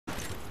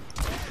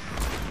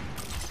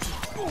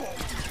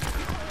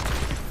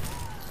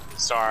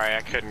Sorry,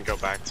 I couldn't go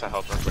back to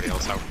help everybody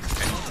else out.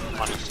 I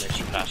wanted to make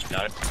sure Bash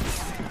got it.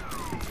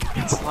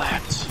 It's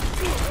left.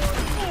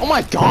 Oh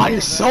my god,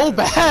 you're so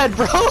bad,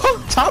 bro!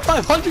 Top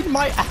 500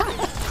 my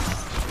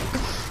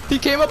ass! He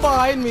came up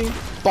behind me,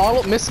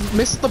 bottle,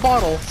 missed the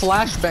bottle,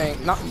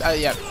 flashbang, not,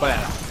 yeah,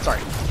 whatever,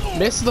 sorry.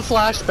 Missed the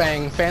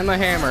flashbang, fan the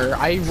hammer,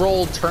 I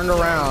rolled, turned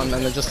around,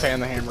 and then just fan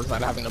the hammer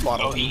without having the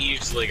bottle. Oh, he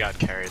easily got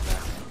carried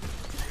there.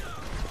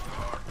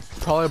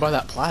 Probably by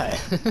that plat.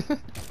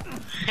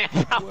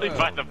 Probably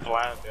by the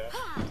plat, yeah.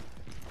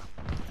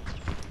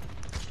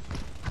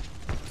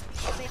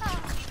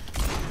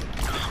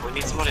 We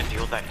need someone to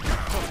deal with that.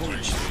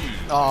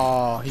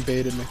 Oh, he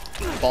baited me.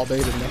 Ball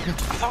baited me. I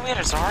thought we had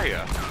a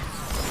Zarya.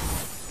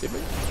 Did we?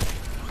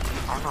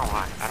 I don't know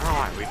why. I don't know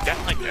why. We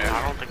definitely did.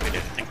 I don't think we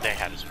did. I think they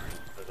had a Zarya.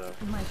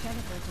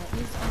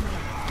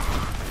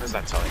 What does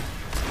that tell you?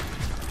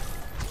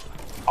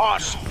 Oh,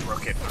 she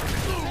broke it.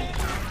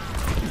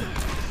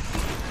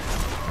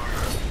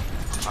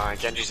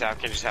 Genji's out.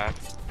 Genji's out.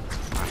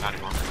 Not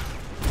anymore.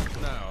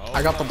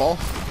 I got the ball.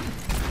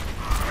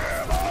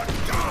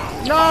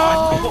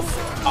 No!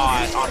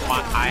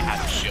 I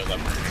had to shield up.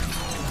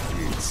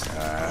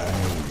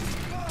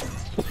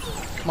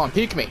 Come on,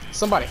 peek me.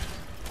 Somebody.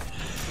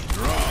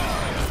 Give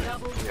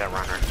me that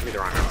runner. Give me the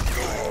runner.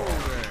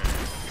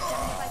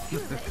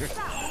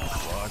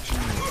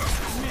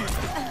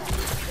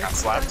 Got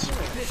slapped.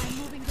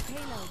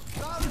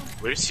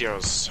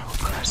 Lucio's so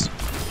aggressive.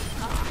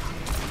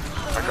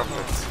 I go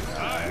for it.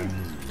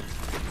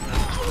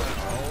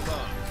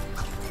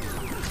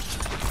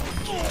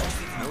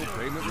 No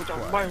payment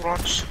required. My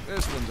watch.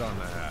 This one's on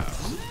the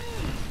house.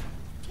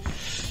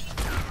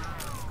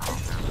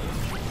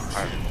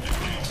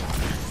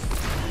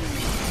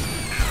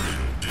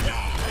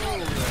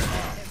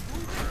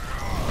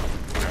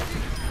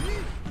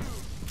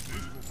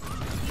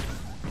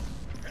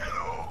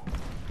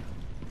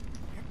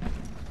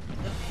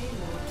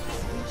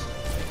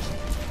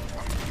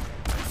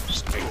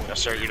 Just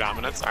assert your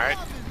dominance, alright?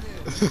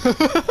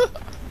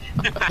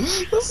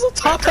 This is a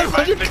top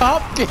 500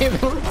 cop game.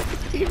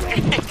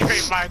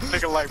 Great minds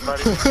think alike,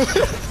 buddy.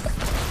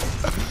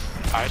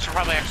 I should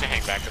probably actually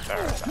hang back at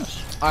there.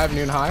 I have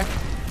noon high.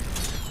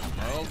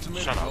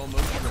 Shut up.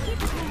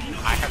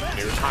 I have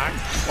noon high?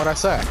 What'd I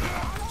say?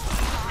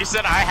 He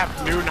said I have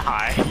noon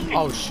high.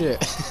 Oh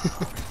shit.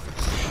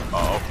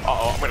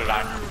 Uh-oh, I'm gonna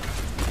die.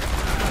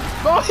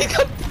 Oh, he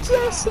got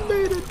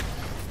decimated.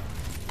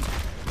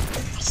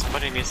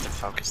 Somebody needs to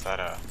focus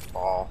that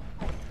ball.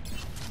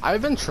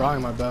 I've been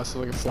trying my best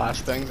with like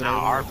flashbangs and No,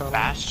 our everything like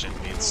that. Bastion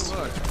needs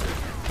to.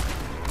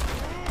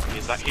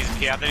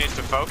 He either needs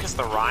to focus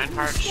the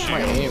Reinhardt shield.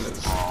 My aim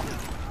is.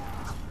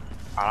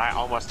 I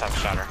almost have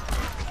Shatter.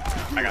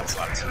 I got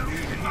slapped.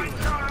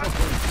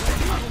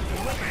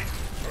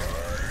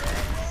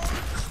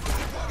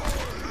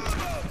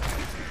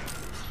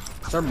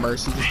 Their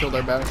Mercy just killed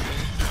our back.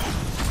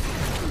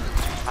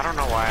 I don't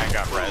know why I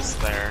got res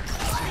there.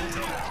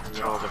 In the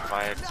middle of the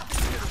fight.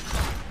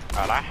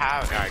 But I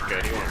have. Alright,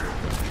 good. He won't.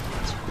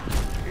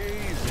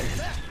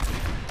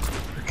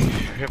 Okay,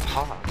 hip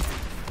hop.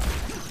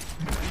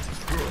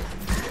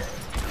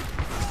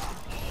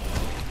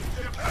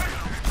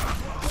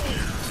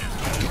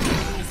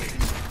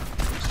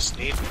 Just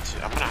need to.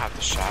 I'm gonna have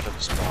to shadow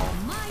this ball.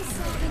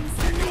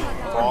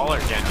 Ball or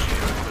Genji?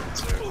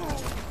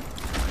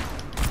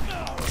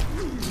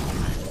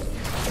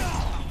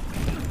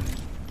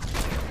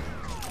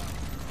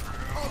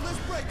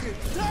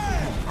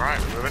 Alright,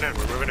 we're moving in,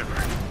 we're moving in.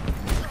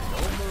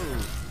 Don't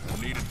move. I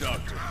need a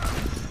doctor.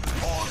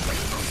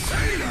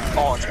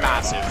 Oh, it's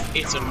massive.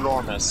 It's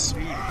enormous.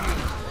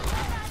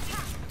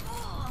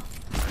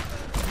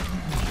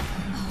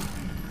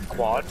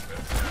 Quad.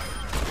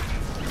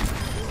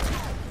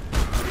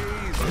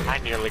 I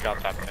nearly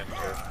got that pin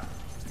too.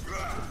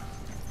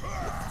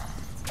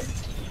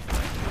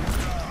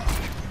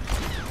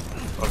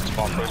 Focus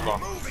ball, focus ball.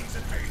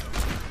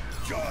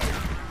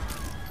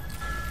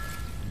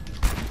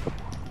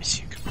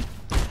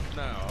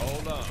 Now,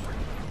 hold on.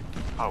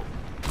 Oh.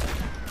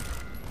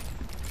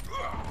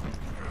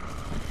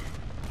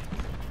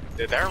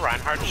 Did their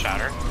Reinhardt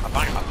shatter? I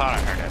thought I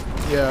heard it.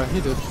 Yeah,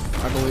 he did,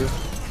 I believe.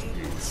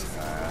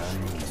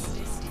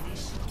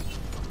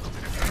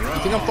 You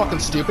think I'm fucking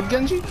stupid,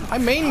 Genji? I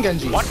main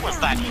Genji. What was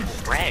that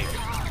frag?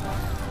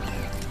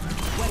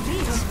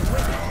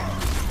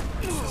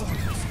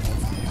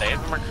 They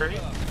have McCurry?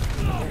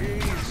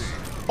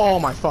 Oh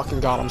my fucking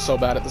god, I'm so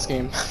bad at this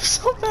game. I'm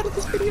so bad at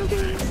this video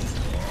game.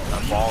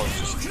 That ball is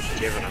just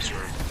giving us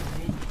room.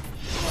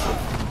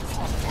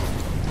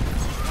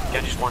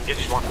 Genji's one,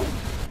 Genji's one.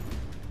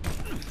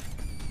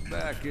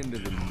 Back into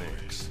the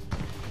mix.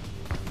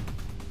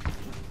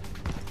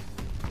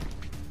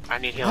 I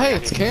need healing. Hey,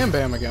 it's Cam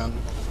Bam again.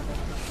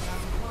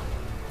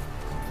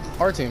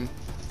 Our team.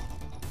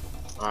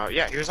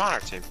 Yeah, he was on our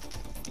team.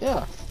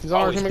 Yeah, he's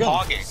on our team again.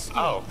 Hogging.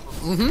 Oh.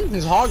 Mm-hmm,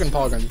 he's hogging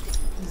pogging.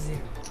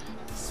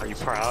 Are you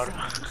proud?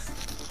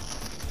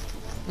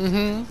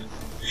 Mm-hmm.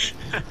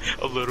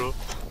 A little.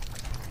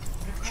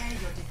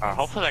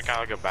 Hopefully that guy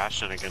will go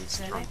Bastion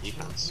against strong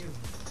defense.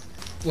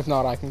 If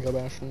not, I can go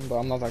Bastion, but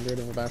I'm not that good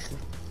of a Bastion.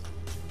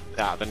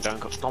 Yeah, then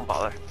don't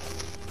bother.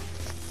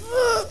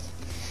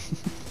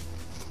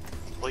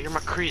 Well, your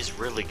McCree's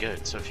really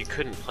good, so if you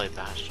couldn't play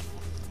Bastion,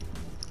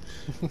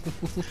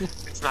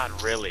 it's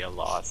not really a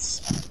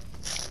loss.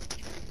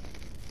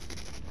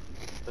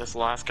 This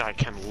last guy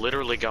can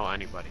literally go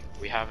anybody.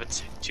 We have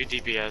 2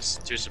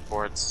 DPS, 2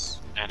 supports,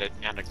 and a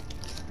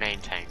main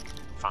tank.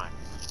 Fine.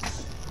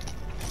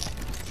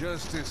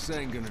 Justice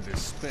ain't gonna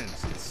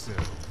dispense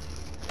itself.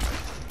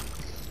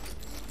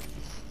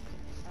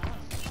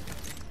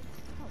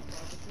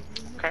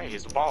 Okay,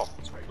 he's the ball.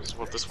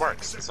 This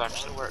works. This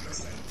actually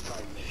works.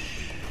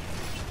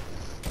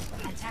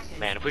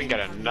 Man, if we can get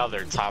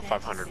another top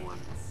 500 one.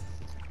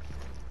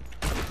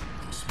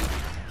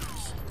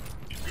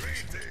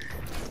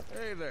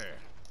 Hey there.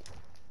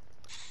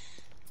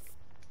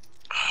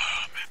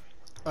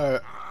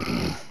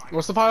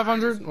 What's the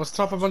 500? What's the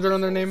top 500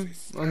 on their name?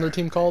 On their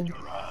team called?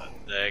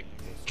 The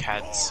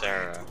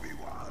Katsera.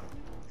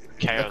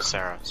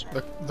 Kyocera.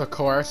 The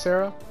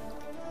Coarcera?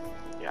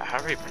 Yeah,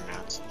 however you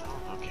pronounce it.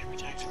 Oh, okay,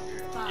 protect from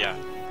here. Yeah.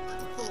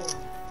 4,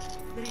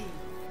 3,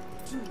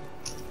 2,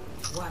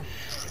 1.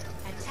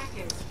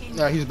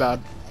 Yeah, he's bad.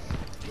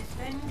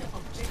 Defend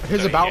objective.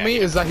 His about me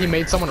is that he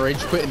made someone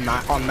rage quit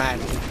on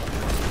Madden.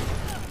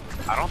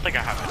 I don't think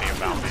I have any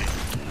about me.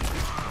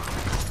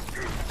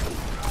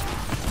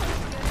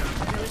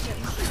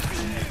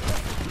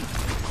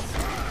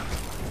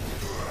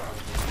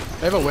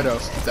 They have a Widow,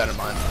 so keep that in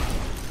mind.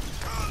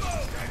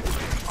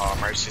 Oh,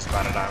 Mercy's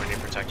about to die. We need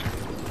protection.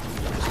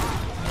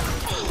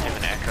 They have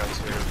an Echo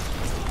too.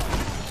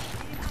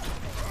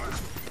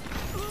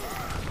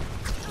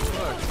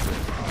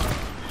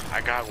 I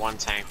got 1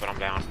 tank, but I'm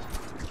down.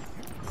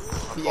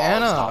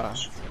 Diana!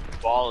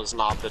 Ball is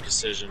not the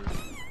decision.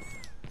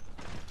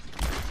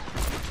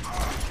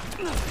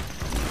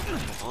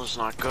 Ball is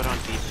not good on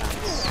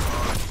defense,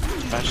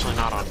 especially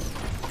not on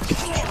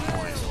capture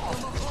point.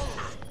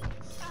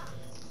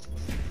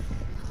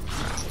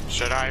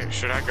 Should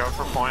I go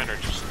for point or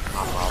just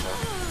not bother?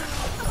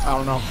 I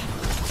don't know.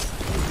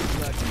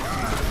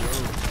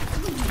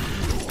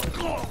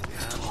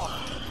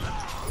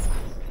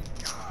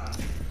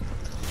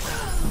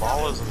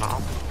 Ball is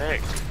not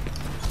big.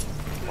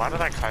 Why did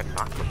that guy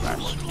not go back?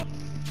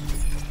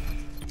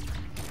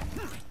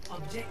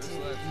 Objective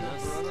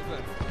lost.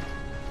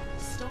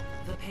 Stop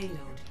the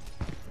payload.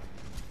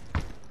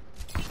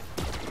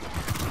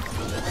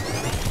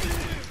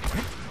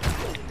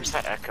 Where's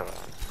that Echo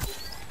at?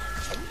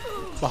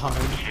 Behind.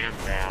 Damn,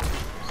 damn.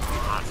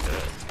 Not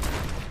good.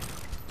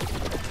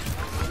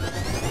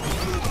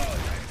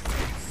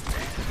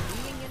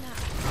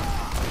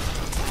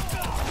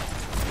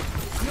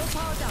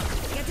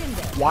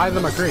 Why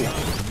the McCree?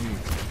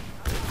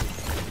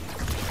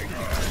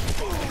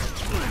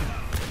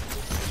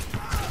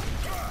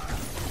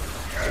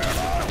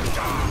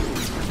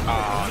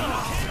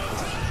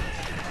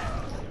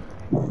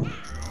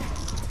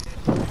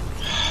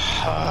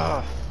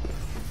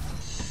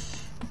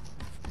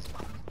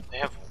 They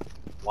have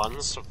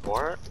 1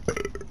 support?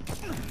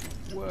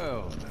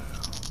 Well,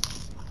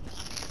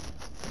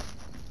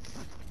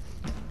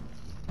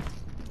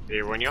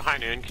 Dude, when you high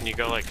noon, can you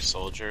go like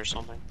soldier or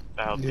something?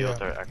 To help deal with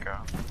their Echo.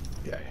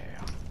 Yeah.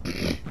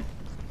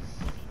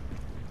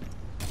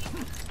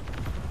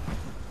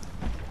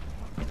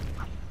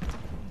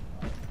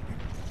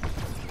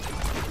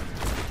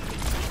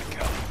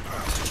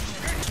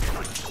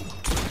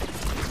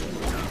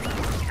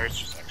 Hurts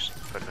just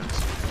actually putting in.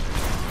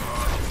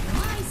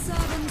 My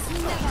servants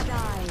never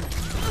die.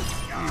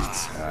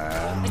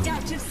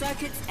 Adaptive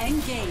circuits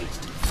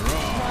engaged.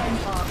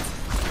 Reinhardt.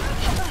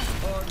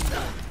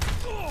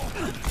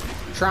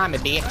 Try me,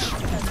 bitch. I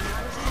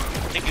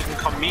think you can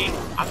come me?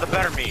 I'm the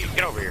better me.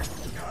 Get over here.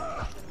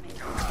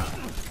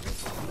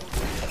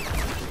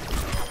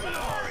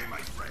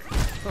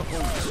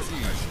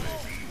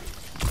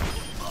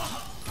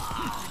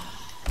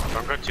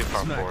 Don't go too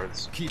far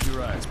forwards. keep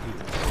your eyes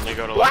peeled. Only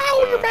go to Wow,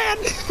 like you're bad!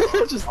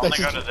 Just only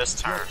go to this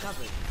turn.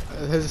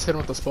 Just hit him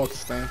with the spoke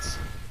stance.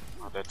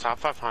 The top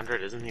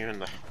 500 isn't even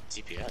the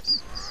DPS.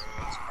 It's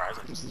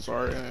surprising. This is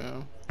sorry,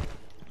 yeah.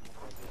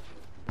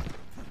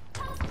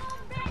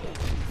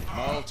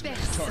 I like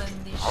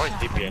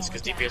DPS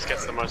because DPS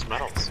gets the most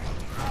medals.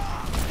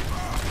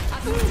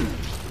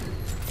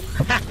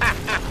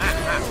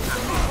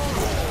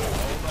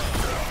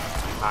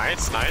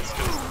 Nice.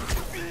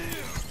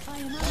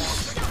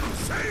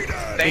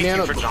 Thank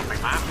you for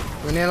jumping that.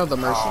 We nanoed the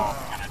Mercy. Oh,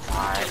 I'm gonna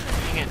die.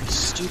 Dang it,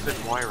 stupid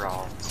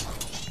Moira.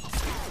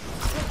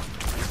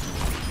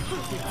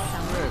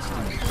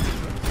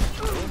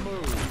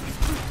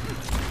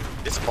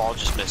 This ball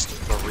just missed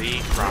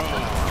 3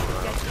 proper.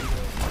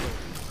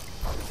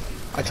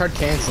 I tried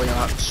canceling and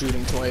not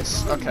shooting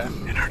twice. Okay.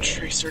 And our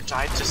Tracer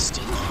died to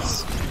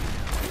Stinkies.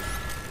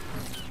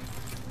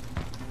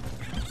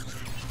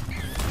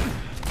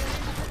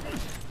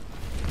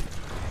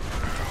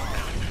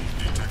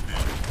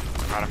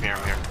 Alright, I'm here.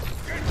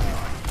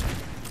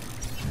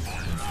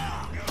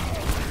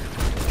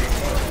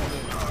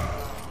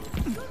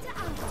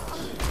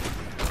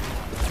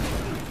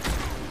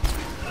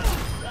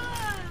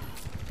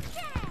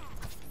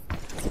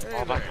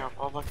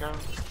 fuck out.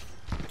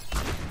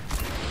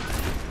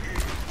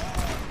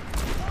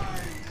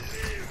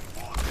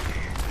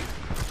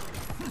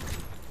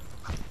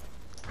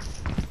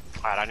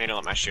 Alright, I need to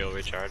let my shield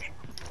recharge.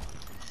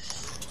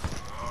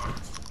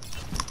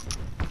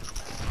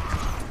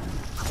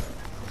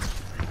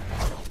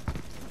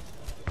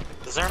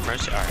 Is there a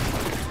mercy? Alright.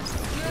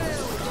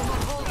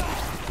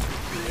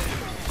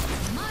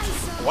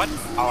 What?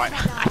 Oh, I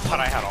thought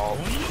I had all.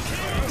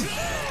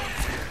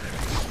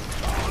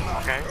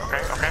 Okay,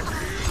 okay, okay.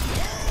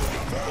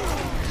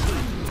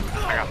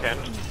 I got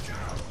pinned.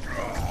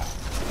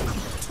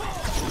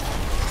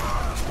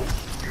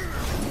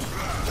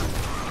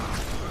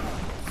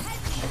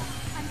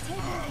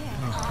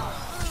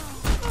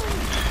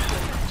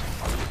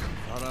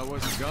 Thought I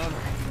wasn't gone.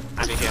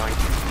 I need healing.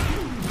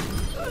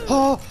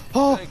 Oh,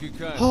 oh, Thank you,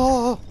 kind.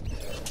 oh,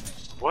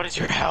 What is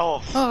your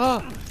health?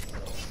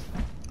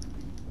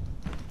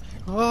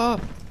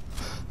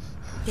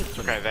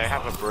 Okay, they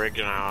have a brig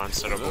now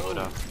instead of a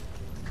widow.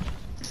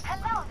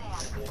 Hello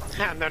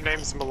there. And their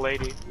name's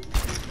Milady.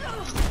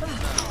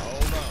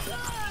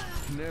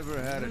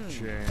 Never had a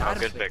chance. Oh,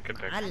 good pick, good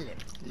pick.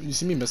 You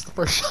see me miss the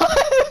first shot?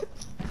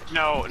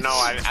 No,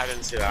 I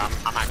didn't see that.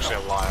 I'm actually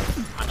alive.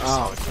 I just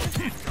saw it.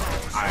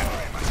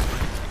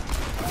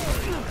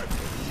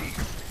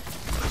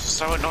 It's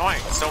so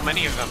annoying. So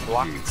many of them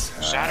block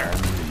shatter.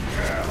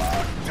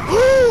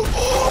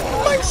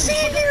 Oh, my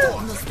savior!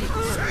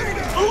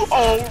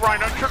 Oh,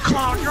 Rhino, you're a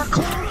clown, you're a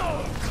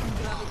clown!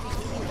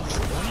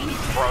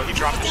 Bro, he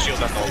dropped the shield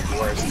at the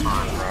worst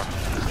time, bro.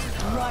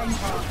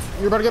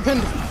 You're about to get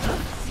pinned.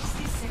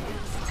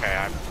 Okay,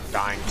 I'm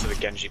dying to the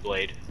Genji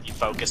blade. He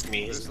focused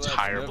me his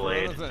entire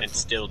blade and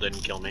still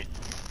didn't kill me.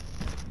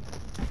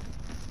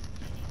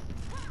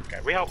 Okay,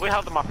 we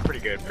held them up pretty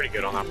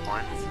good on that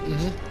point.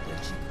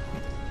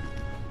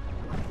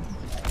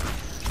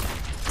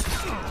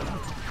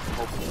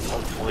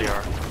 Hopefully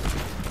our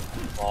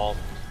ball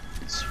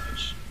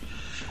switch.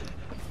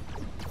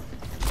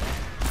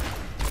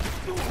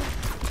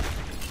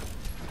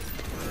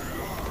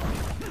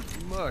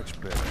 Much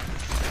better.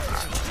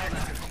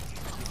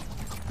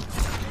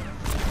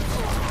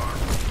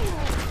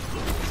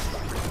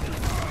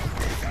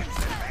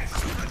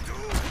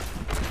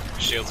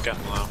 Shield's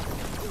getting low.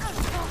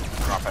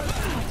 Drop it.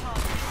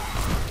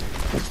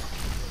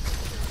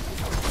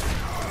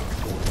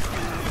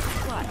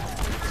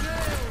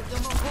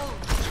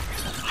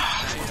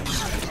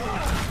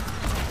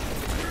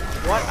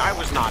 What? I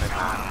was not in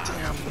that.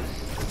 Damn.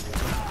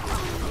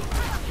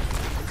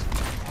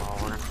 Oh,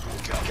 we're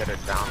gonna get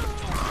it down.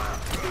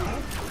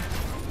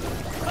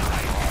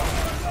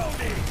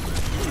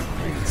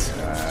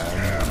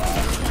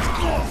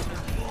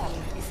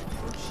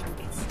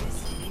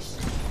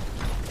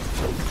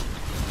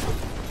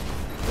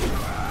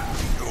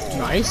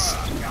 Nice.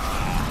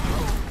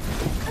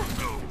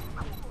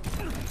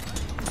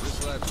 This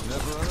life's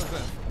never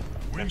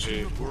uneventful.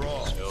 Genji,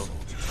 still.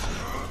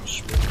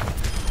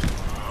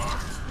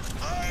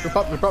 Rip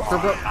up, rip up,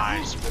 rip up.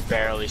 Nice, we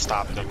barely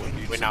stopped them.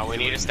 We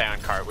need to stay on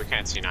cart. We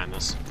can't C9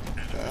 this.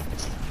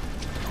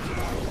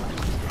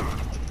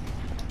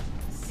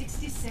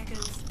 60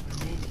 seconds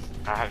remaining.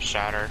 I have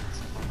Shatter.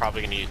 I'm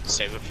probably gonna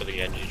save it for the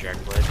Genji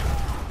Dragon Blade.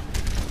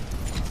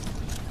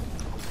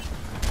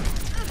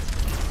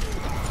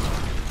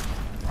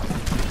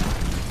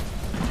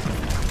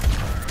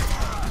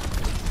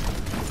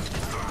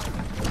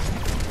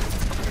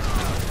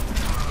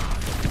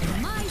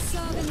 My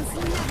servants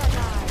never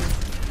die.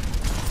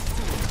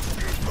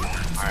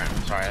 Alright,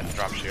 I'm sorry, I had to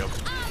drop shield.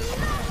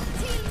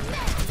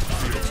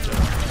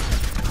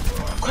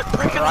 Quit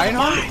breaking the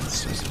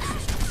lines!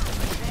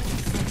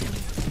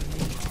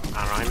 I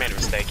don't know, he made a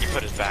mistake. He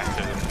put his back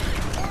to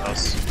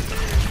us.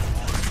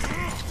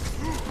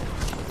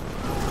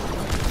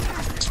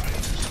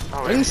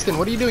 Oh, wait. Winston,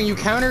 what are you doing? You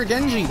counter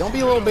Genji. Don't be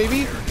a little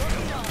baby.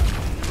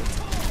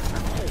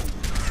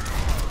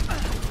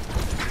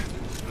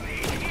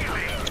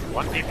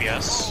 One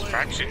DPS, or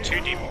actually 2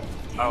 DPS.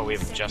 Oh, we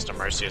have just a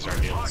Mercy as our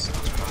heals.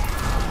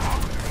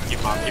 Keep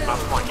him on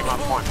point, keep him on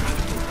point.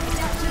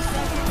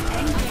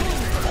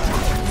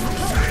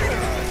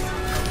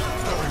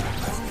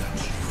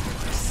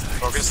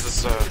 Focus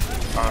this,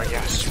 oh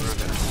yes,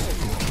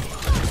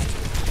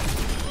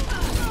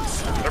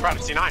 they're about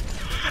to C9.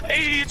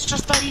 Hey, it's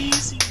just that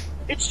easy.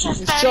 It's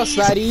just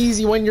that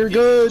easy when you're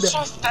good. It's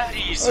just that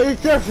easy.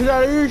 It's just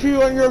that easy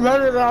when you're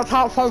better than a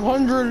top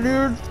 500,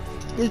 dude.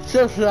 It's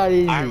just that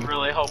easy. I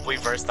really hope we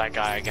verse that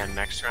guy again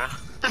next round.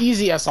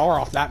 Easy SR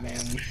off that man.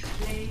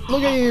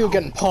 Look at you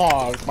getting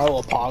pogged, my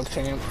little pog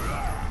champ.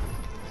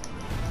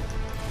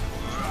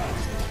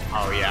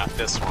 Oh yeah,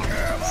 this one.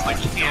 It's like,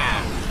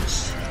 yeah.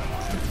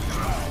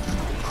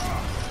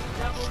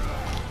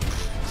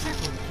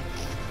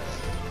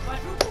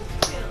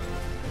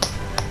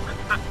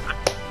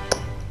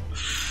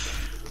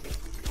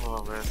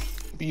 Oh man.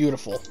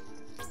 Beautiful.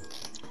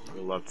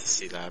 We love to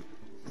see that.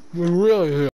 We really do.